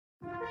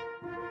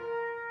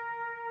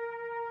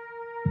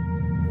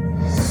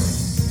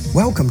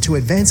Welcome to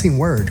Advancing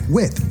Word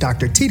with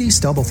Dr. T.D.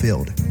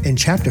 Stubblefield. In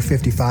chapter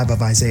 55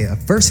 of Isaiah,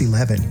 verse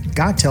 11,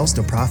 God tells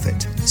the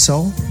prophet,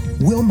 "So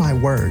will my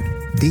word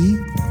be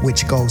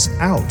which goes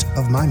out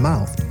of my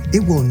mouth.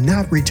 It will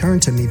not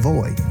return to me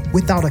void,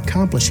 without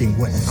accomplishing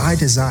what I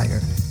desire,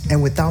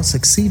 and without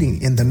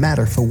succeeding in the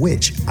matter for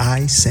which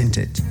I sent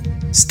it."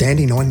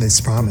 Standing on this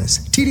promise,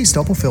 T.D.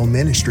 Stubblefield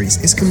Ministries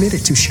is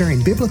committed to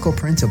sharing biblical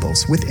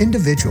principles with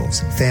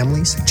individuals,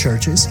 families,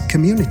 churches,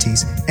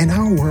 communities, and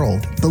our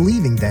world,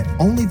 believing that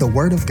only the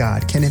Word of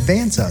God can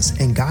advance us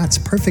in God's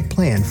perfect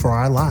plan for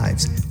our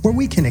lives, where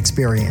we can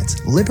experience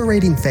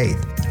liberating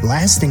faith,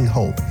 lasting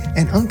hope,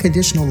 and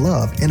unconditional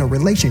love in a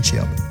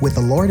relationship with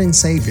the Lord and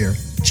Savior,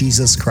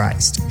 Jesus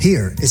Christ.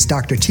 Here is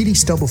Dr. T.D.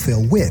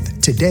 Stubblefield with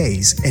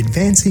today's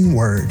Advancing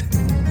Word.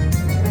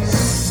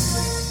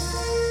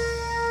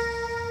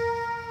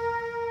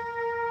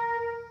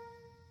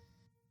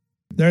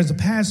 There's a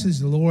passage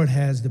the Lord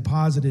has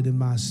deposited in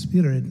my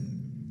spirit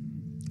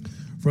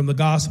from the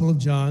Gospel of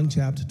John,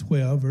 chapter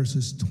 12,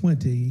 verses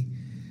 20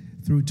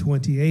 through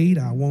 28.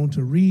 I want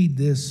to read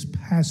this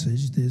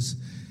passage, this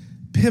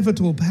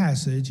pivotal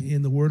passage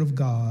in the Word of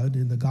God,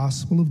 in the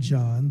Gospel of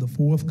John, the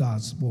fourth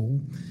Gospel,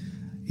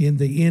 in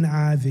the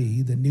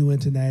NIV, the New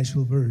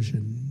International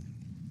Version.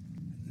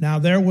 Now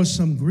there were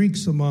some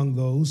Greeks among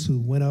those who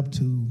went up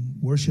to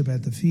worship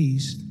at the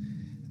feast.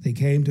 They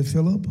came to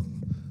Philip,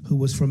 who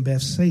was from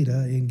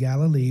Bethsaida in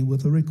Galilee,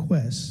 with a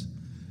request.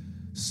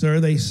 "Sir,"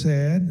 they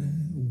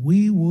said,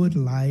 "we would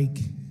like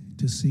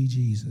to see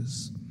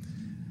Jesus."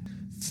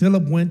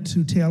 Philip went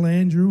to tell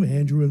Andrew.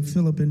 Andrew and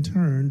Philip in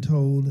turn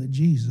told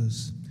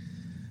Jesus.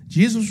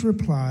 Jesus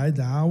replied,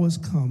 "The hour has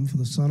come for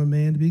the Son of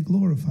Man to be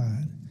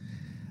glorified.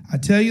 I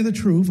tell you the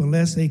truth,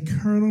 unless a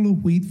kernel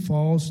of wheat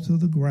falls to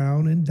the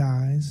ground and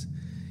dies,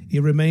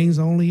 it remains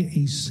only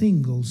a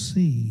single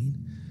seed.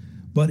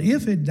 But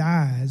if it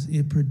dies,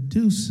 it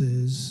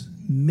produces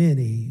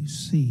many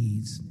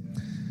seeds.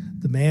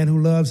 The man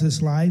who loves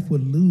his life will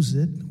lose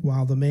it,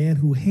 while the man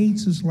who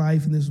hates his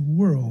life in this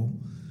world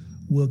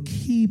will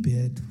keep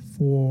it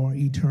for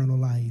eternal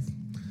life.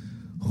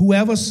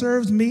 Whoever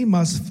serves me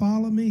must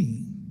follow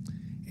me,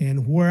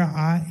 and where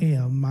I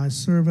am, my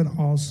servant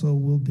also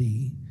will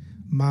be.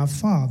 My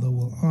Father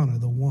will honor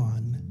the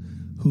one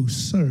who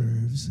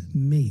serves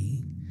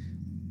me."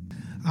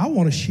 I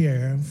want to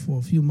share for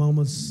a few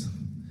moments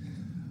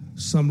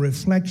some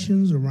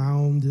reflections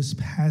around this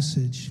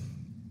passage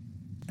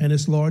and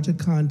its larger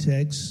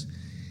context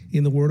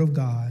in the Word of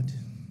God.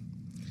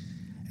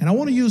 And I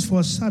want to use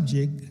for a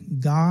subject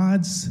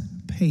God's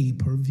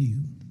pay-per-view.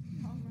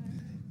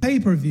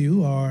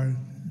 Pay-per-view, or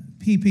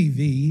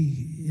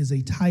PPV, is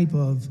a type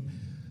of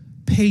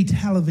paid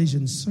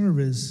television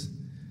service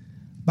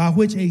by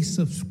which a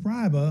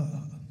subscriber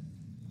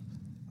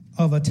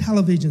of a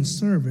television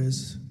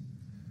service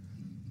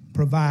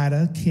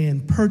provider can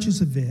purchase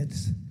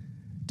events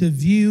to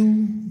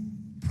view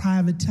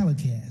private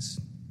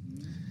telecasts.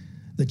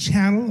 The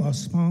channel or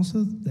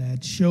sponsor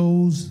that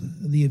shows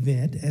the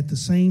event at the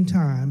same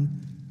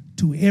time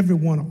to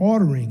everyone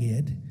ordering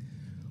it,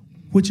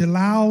 which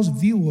allows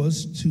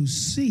viewers to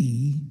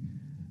see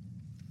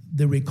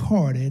the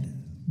recorded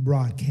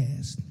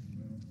broadcast.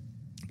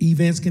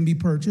 Events can be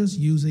purchased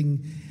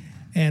using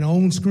an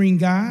on-screen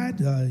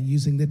guide,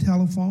 using the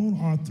telephone,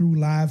 or through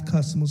live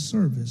customer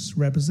service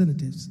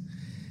representatives.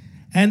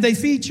 And they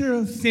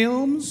feature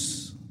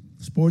films,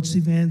 sports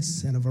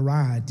events, and a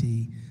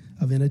variety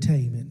of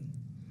entertainment.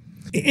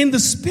 In the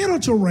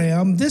spiritual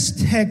realm, this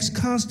text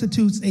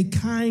constitutes a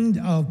kind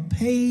of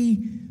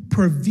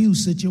pay-per-view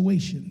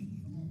situation.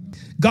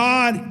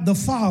 God the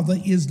Father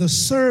is the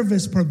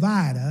service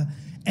provider,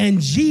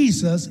 and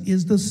Jesus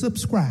is the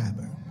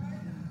subscriber.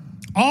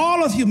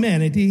 All of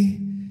humanity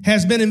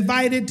has been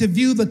invited to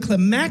view the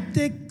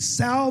climactic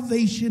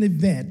salvation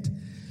event,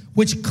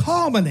 which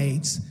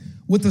culminates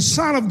with the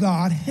Son of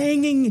God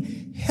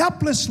hanging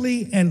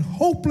helplessly and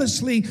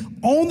hopelessly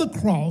on the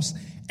cross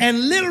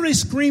and literally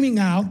screaming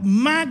out,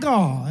 my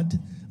God,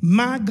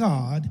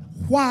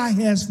 why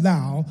hast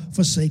thou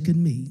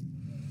forsaken me?"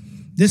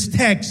 This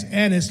text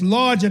and its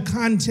larger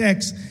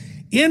context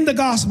in the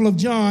Gospel of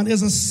John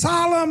is a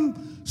solemn,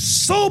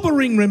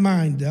 sobering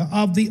reminder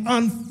of the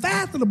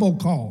unfathomable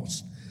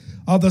cost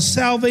of the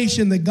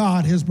salvation that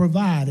God has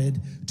provided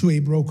to a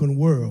broken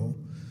world.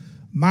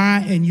 My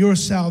and your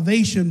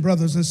salvation,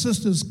 brothers and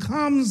sisters,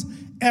 comes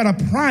at a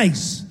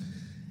price,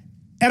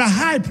 at a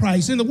high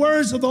price. In the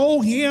words of the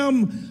old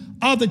hymn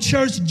of the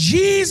church,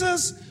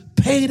 Jesus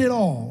paid it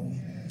all.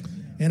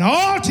 And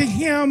all to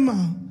him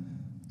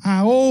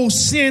our old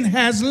sin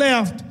has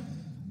left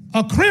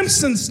a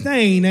crimson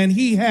stain, and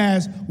he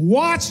has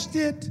washed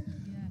it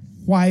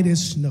white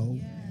as snow.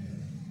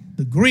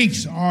 The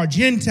Greeks are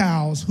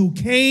Gentiles who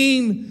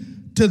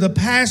came to the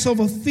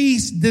Passover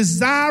feast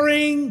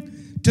desiring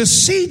to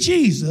see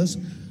Jesus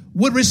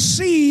would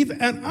receive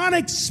an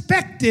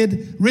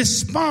unexpected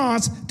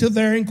response to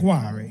their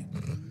inquiry.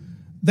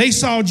 They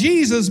saw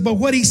Jesus, but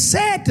what he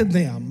said to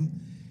them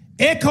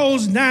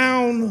echoes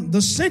down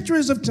the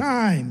centuries of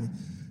time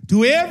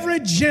to every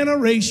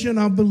generation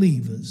of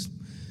believers.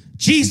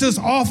 Jesus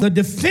offered a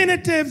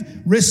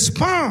definitive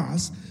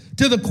response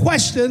to the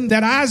question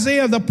that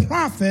Isaiah the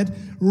prophet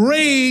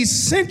raised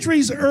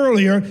centuries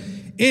earlier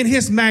in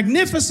his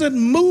magnificent,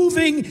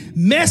 moving,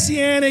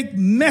 messianic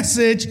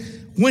message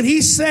when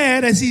he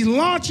said, as he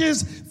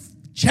launches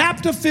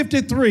chapter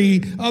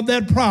 53 of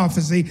that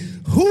prophecy,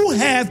 "Who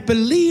hath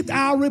believed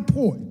our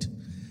report,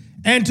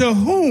 and to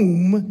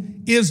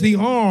whom is the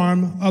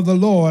arm of the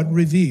Lord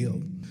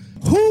revealed?"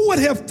 Who would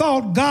have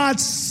thought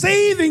God's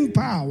saving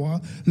power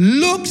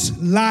looks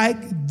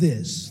like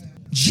this?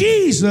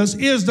 Jesus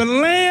is the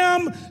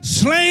Lamb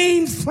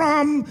slain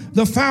from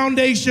the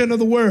foundation of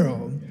the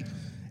world.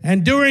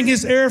 And during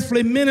his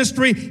earthly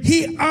ministry,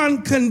 he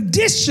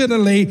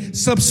unconditionally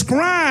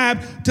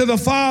subscribed to the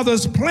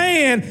Father's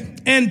plan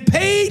and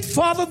paid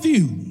for the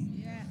view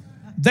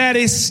that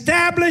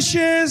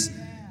establishes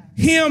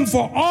him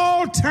for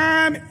all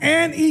time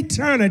and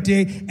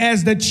eternity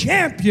as the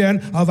champion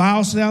of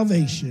our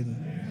salvation.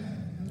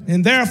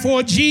 And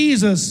therefore,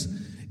 Jesus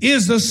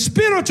is the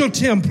spiritual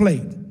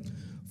template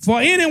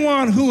for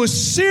anyone who is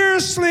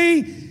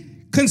seriously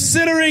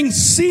considering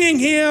seeing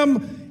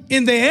him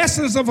in the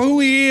essence of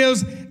who he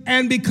is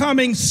and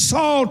becoming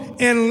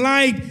salt and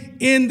light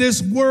in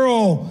this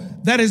world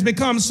that has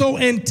become so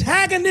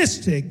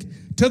antagonistic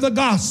to the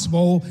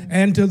gospel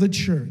and to the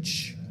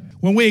church.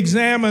 When we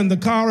examine the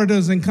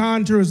corridors and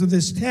contours of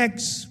this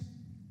text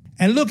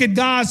and look at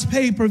God's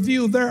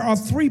pay-per-view, there are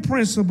three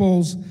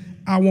principles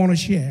I want to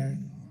share.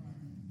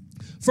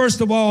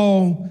 First of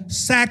all,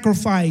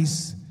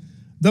 sacrifice,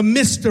 the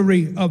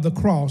mystery of the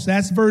cross.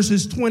 That's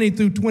verses 20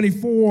 through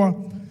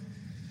 24.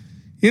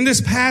 In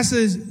this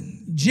passage,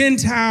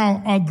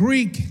 Gentile or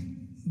Greek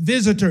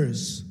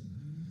visitors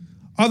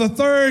are the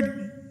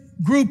third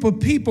group of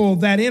people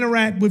that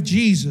interact with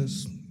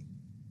Jesus.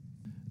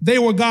 They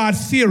were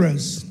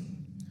God-fearers,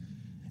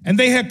 and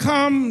they had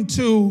come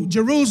to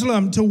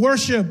Jerusalem to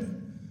worship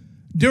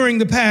during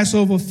the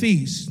Passover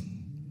feast.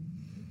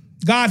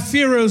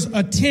 God-fearers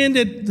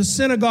attended the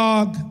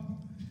synagogue,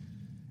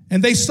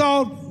 and they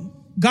sought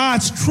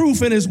God's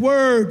truth in his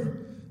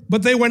word,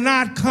 but they were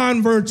not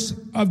converts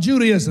of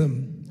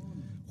Judaism,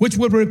 which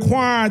would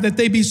require that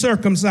they be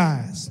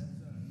circumcised.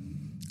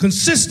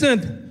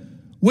 Consistent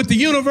with the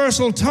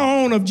universal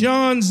tone of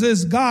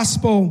John's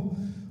gospel,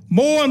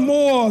 more and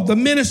more the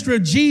ministry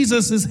of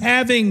Jesus is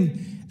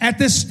having at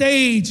this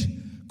stage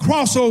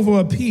crossover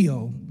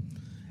appeal,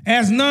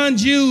 as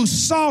non-Jews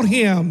sought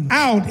him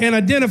out and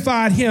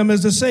identified him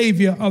as the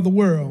Savior of the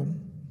world.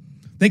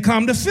 They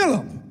come to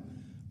Philip,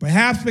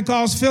 perhaps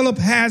because Philip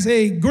has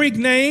a Greek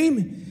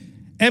name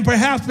and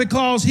perhaps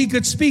because he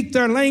could speak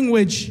their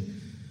language,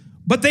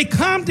 but they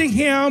come to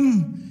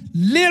him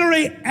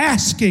literally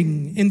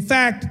asking. In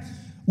fact,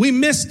 we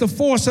missed the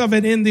force of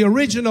it in the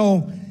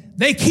original.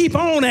 They keep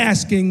on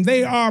asking.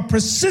 They are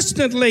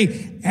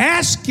persistently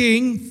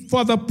asking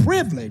for the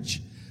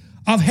privilege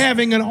of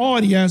having an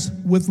audience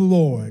with the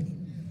Lord.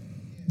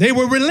 They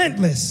were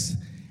relentless,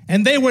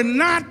 and they were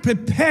not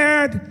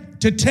prepared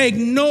to take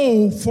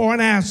no for an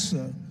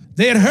answer.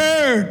 They had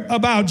heard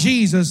about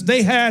Jesus.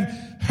 They had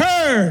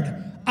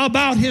heard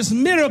about his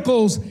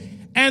miracles,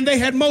 and they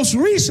had most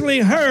recently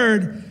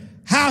heard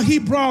how he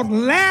brought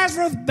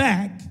Lazarus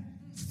back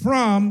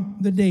from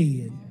the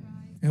dead.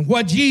 And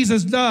what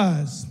Jesus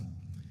does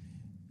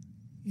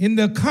in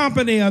the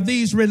company of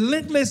these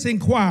relentless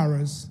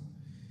inquirers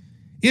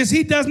is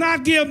he does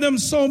not give them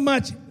so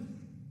much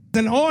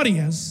an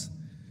audience.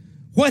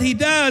 What he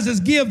does is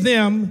give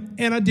them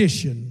an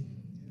audition.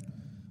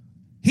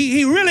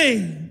 He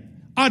really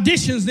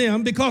auditions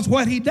them, because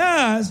what he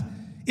does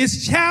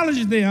is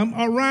challenge them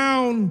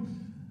around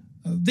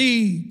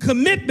the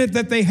commitment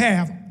that they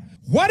have.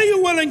 What are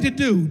you willing to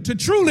do to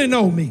truly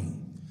know me?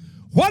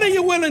 What are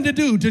you willing to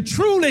do to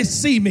truly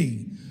see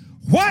me?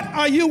 What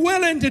are you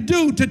willing to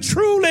do to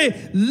truly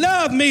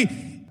love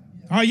me?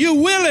 Are you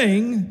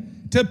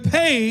willing to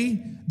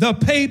pay the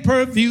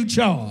pay-per-view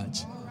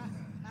charge?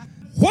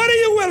 What are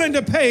you willing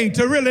to pay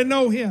to really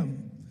know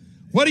him?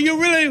 What are you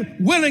really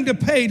willing to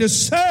pay to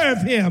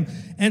serve him?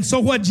 And so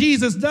what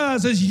Jesus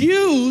does is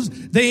use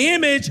the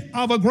image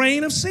of a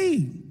grain of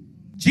seed.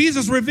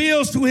 Jesus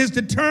reveals to his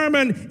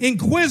determined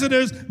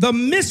inquisitors the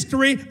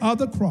mystery of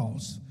the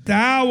cross. The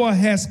hour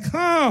has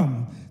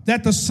come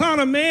that the Son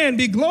of Man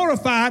be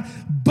glorified,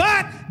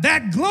 but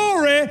that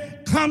glory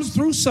comes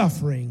through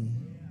suffering.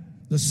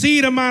 The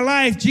seed of my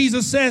life,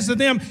 Jesus says to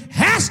them,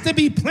 has to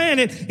be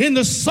planted in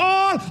the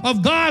soil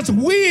of God's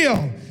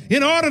will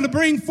in order to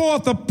bring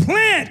forth the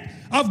plant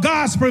of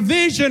God's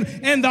provision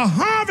and the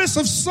harvest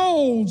of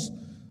souls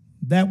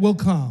that will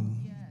come.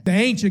 The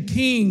ancient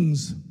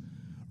kings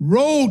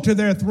rode to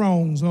their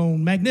thrones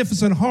on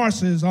magnificent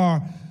horses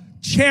or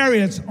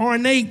chariots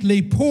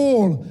ornately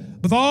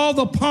pulled with all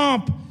the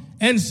pomp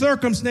and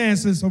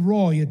circumstances of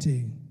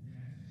royalty.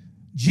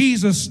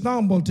 Jesus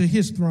stumbled to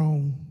his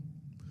throne,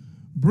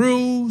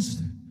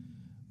 bruised,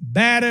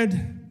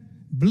 battered,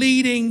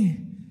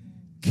 bleeding,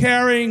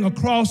 carrying a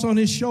cross on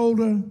his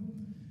shoulder,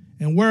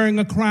 and wearing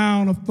a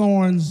crown of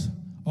thorns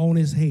on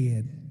his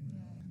head.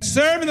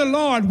 Serving the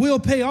Lord will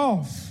pay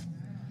off.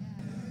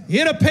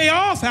 It'll pay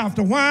off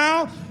after a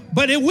while,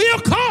 but it will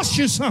cost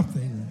you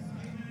something.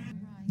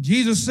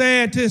 Jesus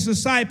said to his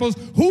disciples,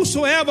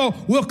 whosoever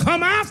will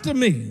come after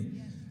me,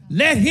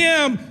 let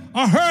him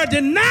or her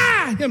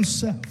deny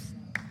himself,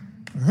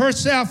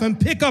 herself, and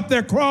pick up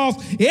their cross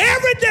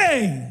every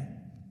day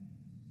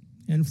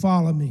and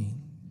follow me.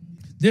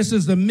 This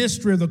is the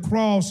mystery of the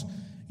cross.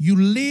 You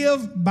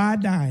live by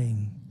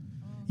dying.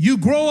 You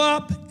grow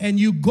up and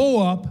you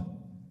go up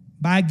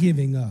by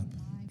giving up.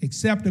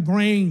 Except a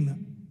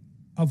grain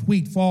of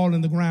wheat fall in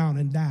the ground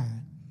and die,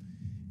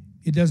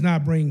 it does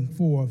not bring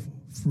forth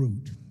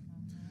fruit.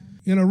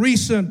 In a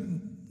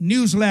recent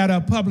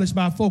newsletter published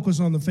by Focus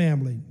on the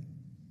Family,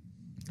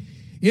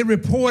 it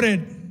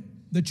reported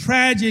the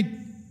tragic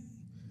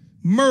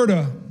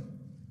murder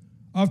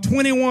of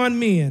 21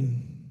 men,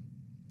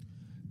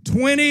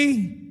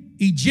 20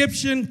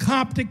 Egyptian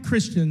Coptic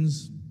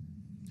Christians,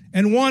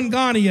 and one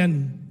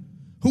Ghanaian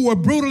who were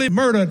brutally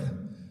murdered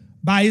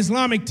by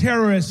Islamic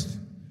terrorists.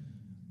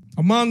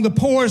 Among the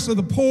poorest of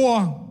the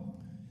poor,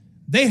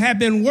 they had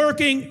been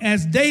working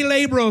as day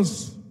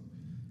laborers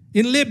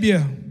in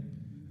Libya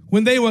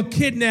when they were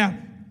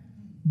kidnapped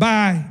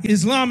by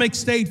Islamic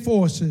State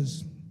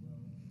forces.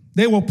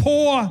 They were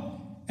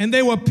poor and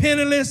they were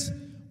penniless,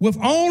 with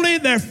only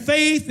their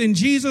faith in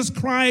Jesus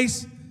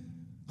Christ,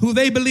 who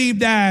they believed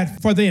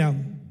died for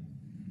them.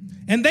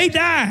 And they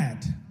died.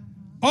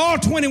 All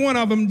 21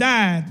 of them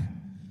died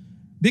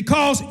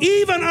because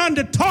even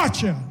under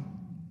torture,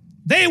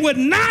 they would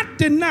not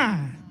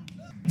deny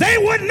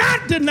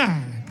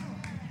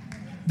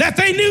that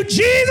they knew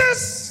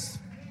Jesus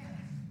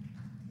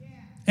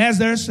as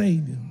their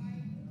Savior.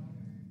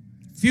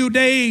 A few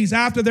days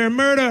after their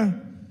murder,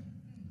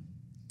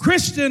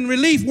 Christian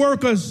relief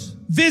workers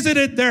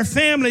visited their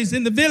families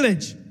in the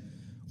village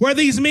where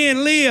these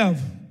men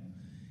live.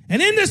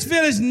 And in this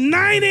village,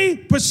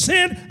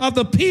 90% of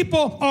the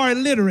people are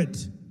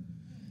illiterate.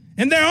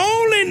 And their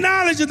only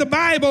knowledge of the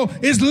Bible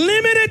is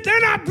limited.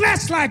 They're not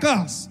blessed like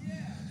us.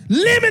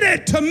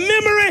 Limited to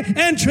memory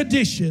and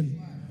tradition.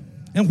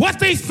 And what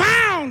they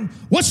found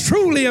was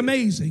truly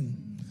amazing.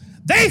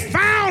 They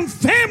found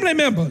family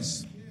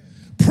members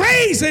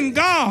praising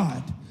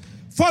God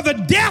for the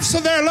deaths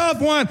of their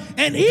loved one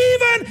and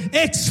even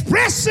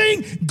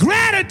expressing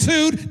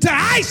gratitude to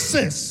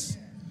ISIS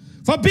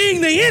for being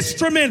the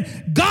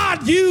instrument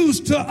God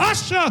used to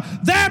usher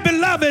their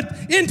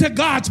beloved into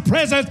God's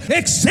presence.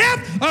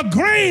 Except a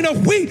grain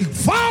of wheat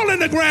fall in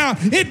the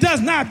ground, it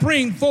does not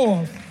bring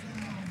forth.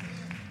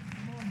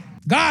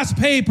 God's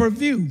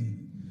pay-per-view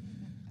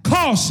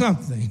costs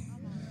something.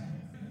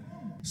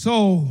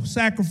 So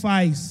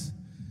sacrifice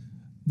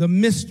the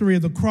mystery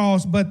of the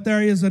cross, but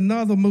there is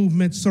another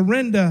movement.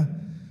 Surrender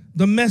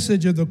the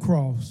message of the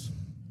cross.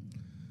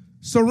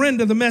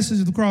 Surrender the message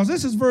of the cross.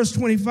 This is verse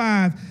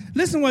 25.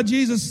 Listen to what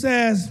Jesus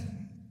says.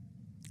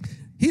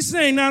 He's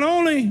saying, not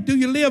only do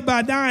you live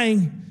by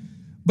dying,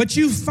 but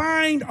you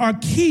find or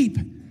keep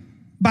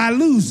by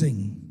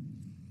losing.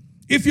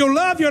 If you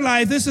love your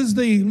life, this is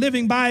the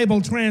Living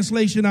Bible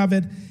translation of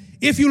it.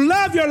 If you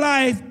love your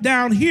life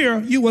down here,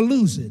 you will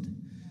lose it.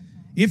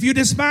 If you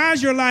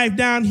despise your life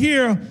down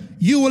here,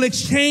 you will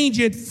exchange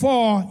it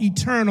for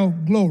eternal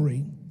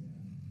glory.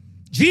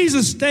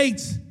 Jesus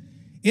states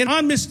in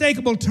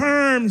unmistakable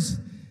terms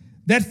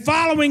that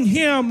following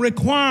him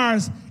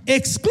requires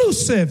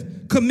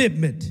exclusive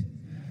commitment.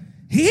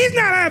 He's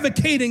not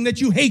advocating that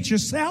you hate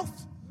yourself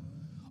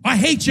or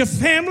hate your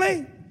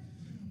family,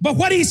 but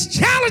what he's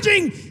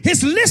challenging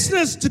his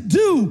listeners to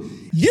do,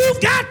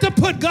 you've got to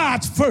put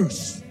God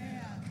first.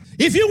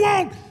 If you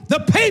want the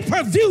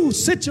pay-per-view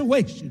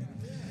situation,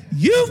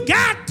 you've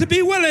got to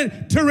be willing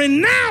to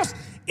renounce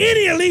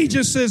any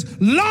allegiances,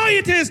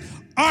 loyalties,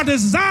 or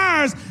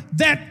desires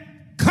that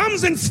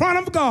comes in front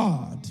of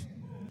God.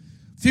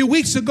 A few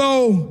weeks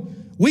ago,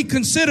 we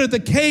considered the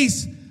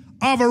case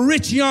of a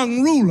rich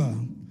young ruler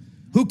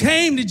who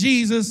came to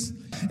Jesus,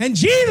 and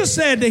Jesus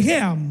said to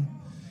him,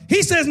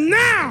 he says,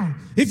 now,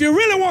 if you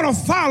really want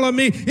to follow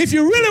me, if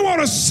you really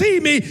want to see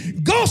me,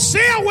 go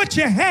sell what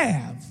you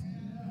have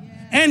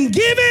and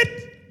give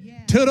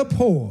it to the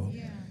poor.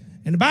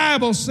 And the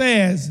Bible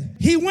says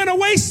he went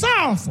away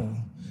sorrowful.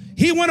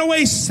 He went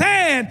away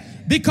sad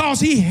because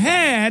he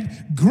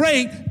had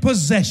great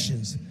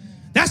possessions.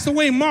 That's the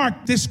way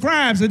Mark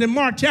describes it in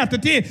Mark chapter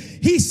 10.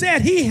 He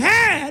said he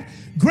had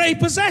great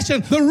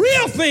possessions. The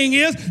real thing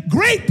is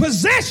great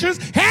possessions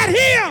had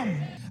him.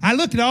 I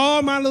looked at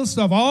all my little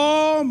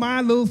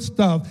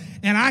stuff,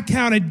 and I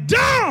counted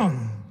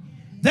dung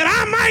that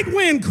I might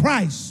win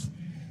Christ,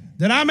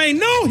 that I may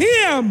know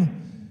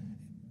him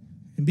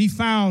and be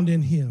found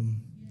in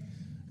him.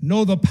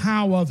 Know the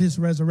power of his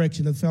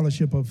resurrection, the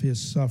fellowship of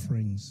his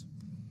sufferings.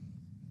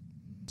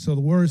 So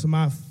the words of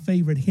my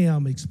favorite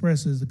hymn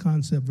expresses the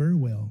concept very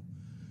well.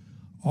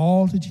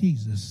 All to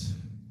Jesus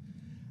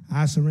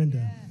I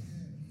surrender.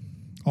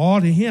 All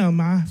to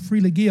him I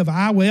freely give.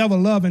 I will ever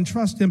love and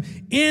trust him.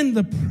 In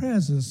the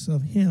presence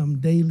of him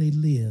daily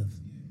live.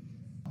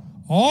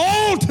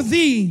 All to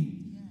thee,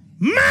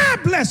 my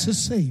blessed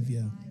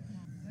Savior,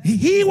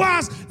 He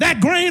was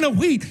that grain of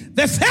wheat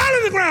that fell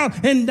in the ground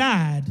and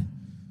died.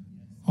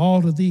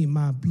 All to thee,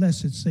 my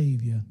blessed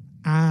Savior,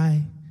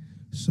 I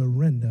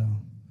surrender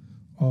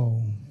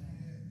all.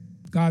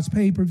 God's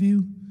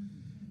pay-per-view.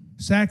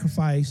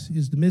 Sacrifice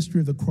is the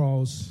mystery of the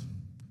cross.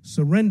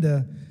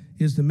 Surrender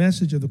is the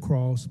message of the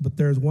cross. But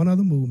there's one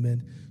other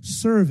movement.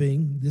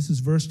 Serving, this is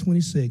verse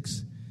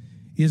 26,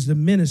 is the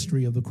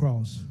ministry of the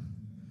cross.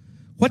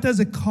 What does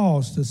it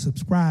cost to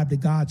subscribe to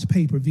God's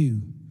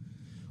pay-per-view?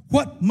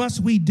 What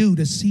must we do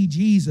to see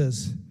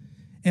Jesus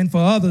and for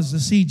others to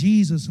see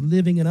Jesus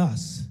living in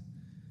us?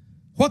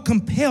 What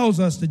compels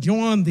us to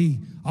join the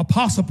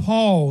Apostle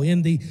Paul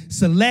in the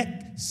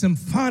select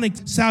symphonic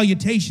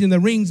salutation that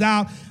rings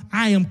out,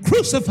 I am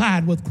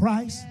crucified with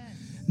Christ.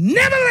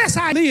 Nevertheless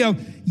I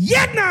live,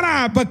 yet not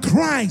I, but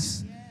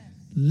Christ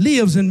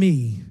lives in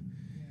me.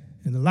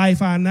 And the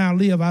life I now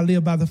live, I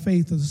live by the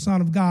faith of the Son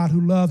of God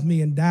who loved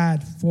me and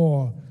died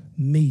for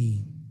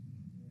me.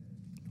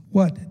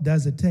 What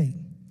does it take?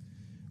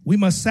 We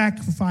must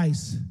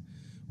sacrifice,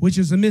 which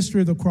is the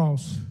mystery of the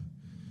cross.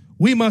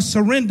 We must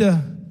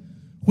surrender,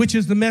 which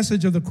is the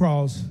message of the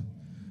cross.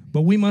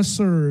 But we must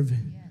serve,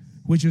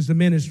 which is the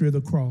ministry of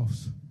the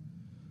cross.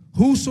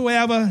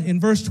 Whosoever,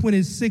 in verse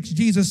 26,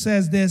 Jesus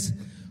says this,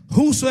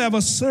 whosoever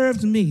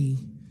serves me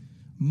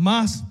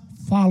must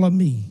follow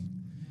me.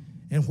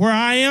 And where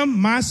I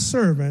am, my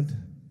servant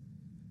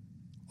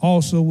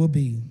also will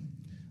be.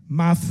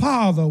 My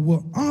Father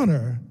will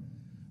honor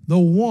the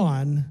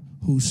one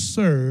who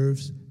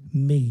serves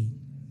me.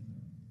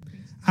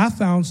 I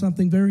found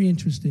something very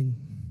interesting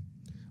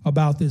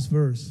about this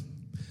verse.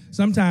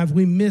 Sometimes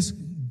we miss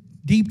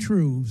deep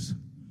truths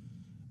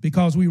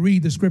because we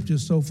read the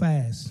scriptures so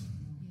fast.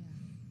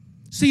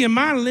 See, in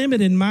my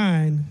limited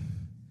mind,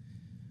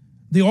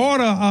 the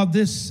order of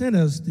this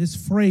sentence, this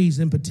phrase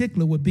in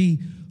particular, would be,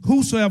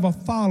 whosoever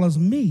follows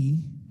me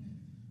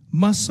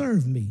must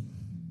serve me.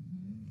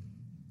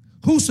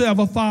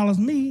 Whosoever follows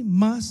me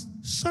must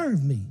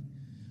serve me.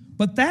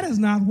 But that is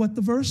not what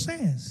the verse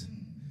says.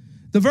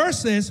 The verse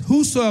says,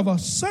 whosoever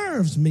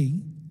serves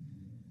me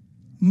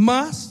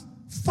must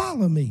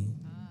follow me.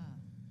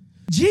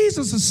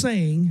 Jesus is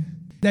saying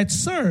that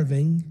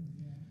serving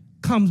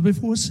comes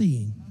before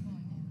seeing.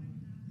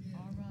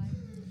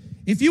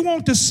 If you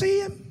want to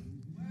see him,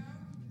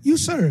 you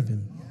serve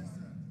him.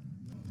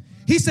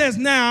 He says,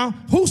 now,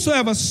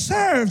 whosoever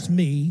serves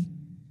me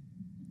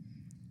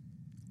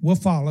will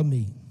follow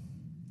me.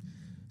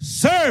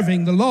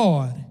 Serving the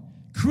Lord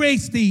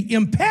creates the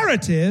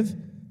imperative,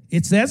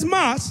 it says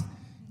must,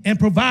 and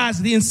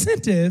provides the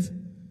incentive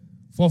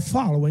for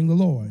following the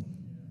Lord.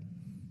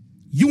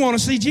 You want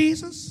to see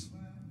Jesus?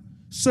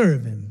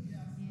 Serve him.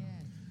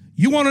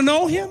 You want to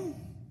know him?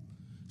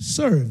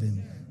 Serve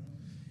him.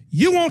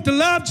 You want to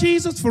love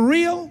Jesus for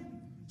real?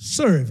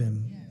 Serve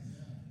him.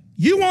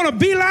 You want to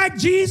be like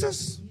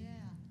Jesus?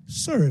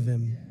 Serve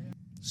him.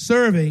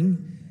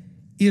 Serving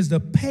is the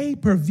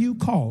pay-per-view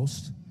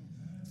cost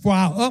for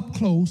our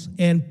up-close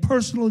and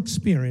personal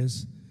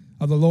experience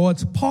of the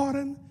Lord's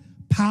pardon,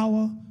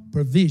 power,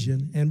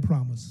 provision, and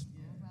promise.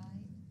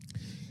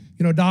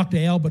 You know, Dr.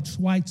 Albert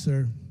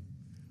Schweitzer,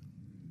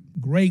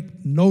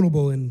 great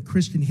notable in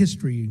Christian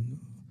history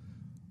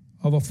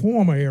of a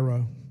former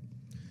era,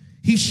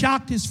 he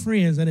shocked his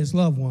friends and his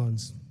loved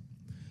ones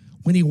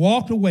when he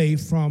walked away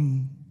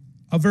from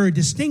a very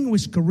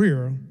distinguished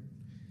career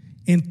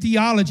in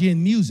theology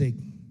and music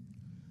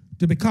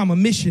to become a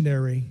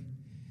missionary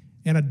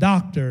and a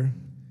doctor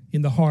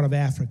in the heart of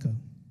Africa.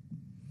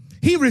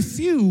 He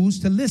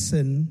refused to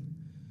listen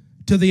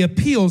to the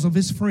appeals of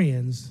his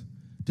friends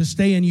to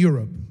stay in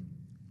Europe.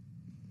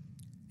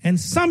 And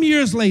some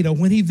years later,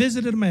 when he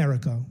visited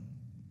America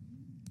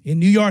in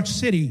New York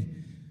City,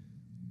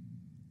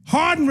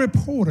 hardened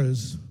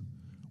reporters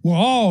were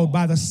awed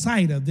by the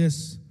sight of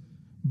this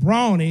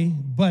brawny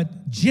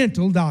but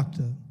gentle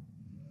doctor.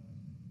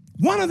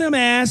 One of them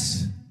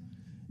asked,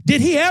 did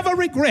he ever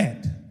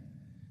regret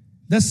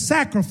the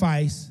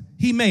sacrifice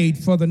he made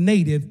for the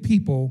native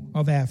people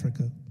of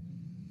Africa?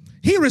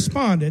 He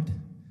responded,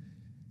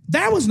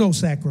 there was no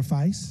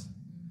sacrifice.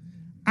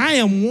 I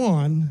am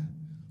one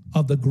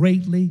of the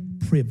greatly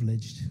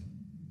privileged.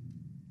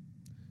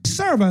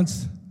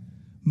 Servants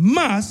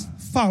must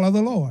follow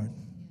the Lord.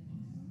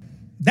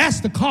 That's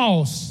the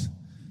cost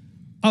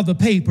of the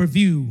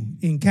pay-per-view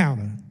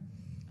encounter.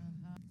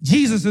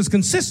 Jesus is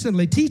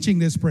consistently teaching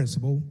this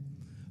principle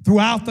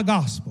throughout the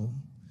gospel.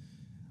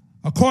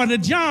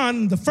 According to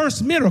John, the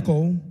first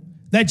miracle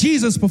that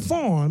Jesus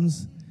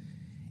performs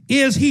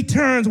is he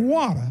turns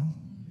water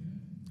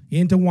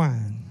into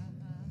wine.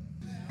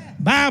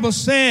 Bible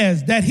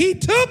says that he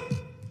took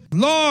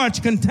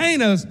large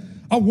containers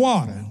of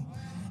water,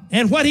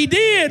 and what he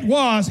did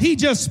was he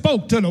just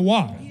spoke to the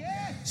water.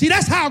 See,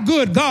 that's how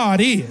good God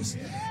is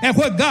and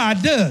what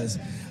God does.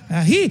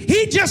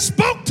 He just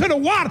spoke to the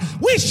water.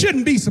 We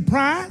shouldn't be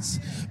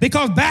surprised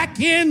because back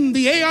in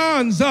the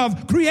aeons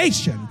of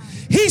creation,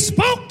 he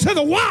spoke to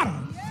the water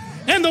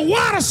and the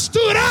water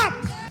stood up.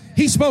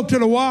 He spoke to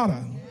the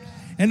water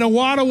and the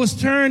water was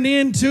turned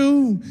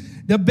into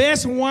the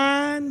best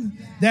wine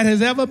that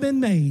has ever been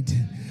made.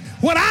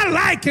 What I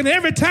like, and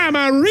every time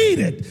I read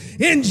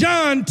it in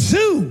John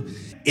 2,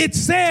 it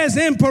says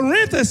in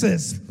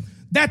parentheses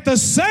that the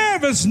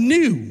servants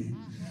knew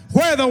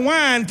where the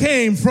wine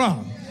came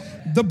from.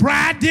 The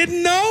bride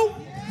didn't know,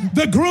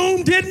 the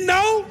groom didn't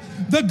know,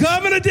 the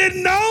governor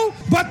didn't know,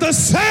 but the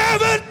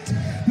servant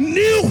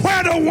knew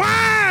where the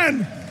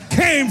wine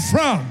came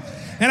from.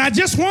 And I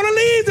just want to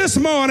leave this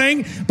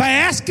morning by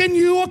asking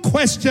you a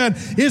question.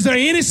 Is there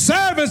any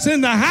servants in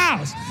the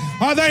house?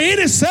 Are there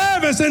any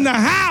servants in the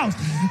house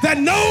that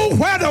know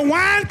where the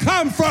wine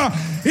comes from?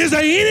 Is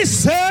there any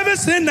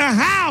servants in the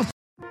house?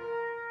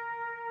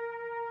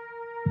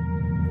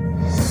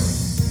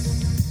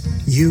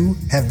 You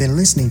have been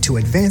listening to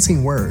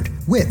Advancing Word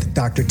with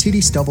Dr. T.D.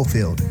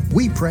 Stubblefield.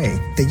 We pray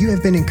that you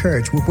have been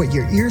encouraged with what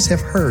your ears have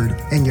heard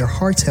and your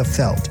hearts have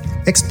felt.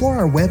 Explore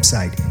our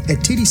website at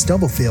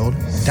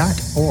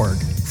tdstubblefield.org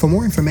for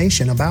more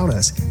information about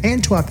us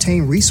and to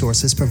obtain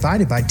resources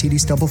provided by T.D.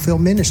 Stubblefield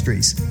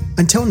Ministries.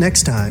 Until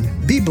next time,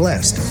 be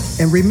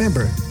blessed and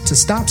remember to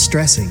stop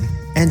stressing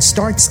and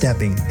start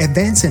stepping,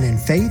 advancing in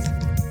faith,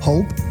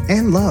 hope,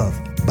 and love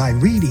by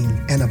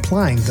reading and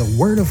applying the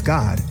Word of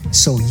God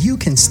so you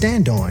can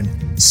stand on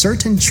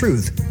certain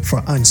truth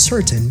for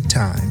uncertain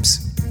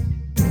times.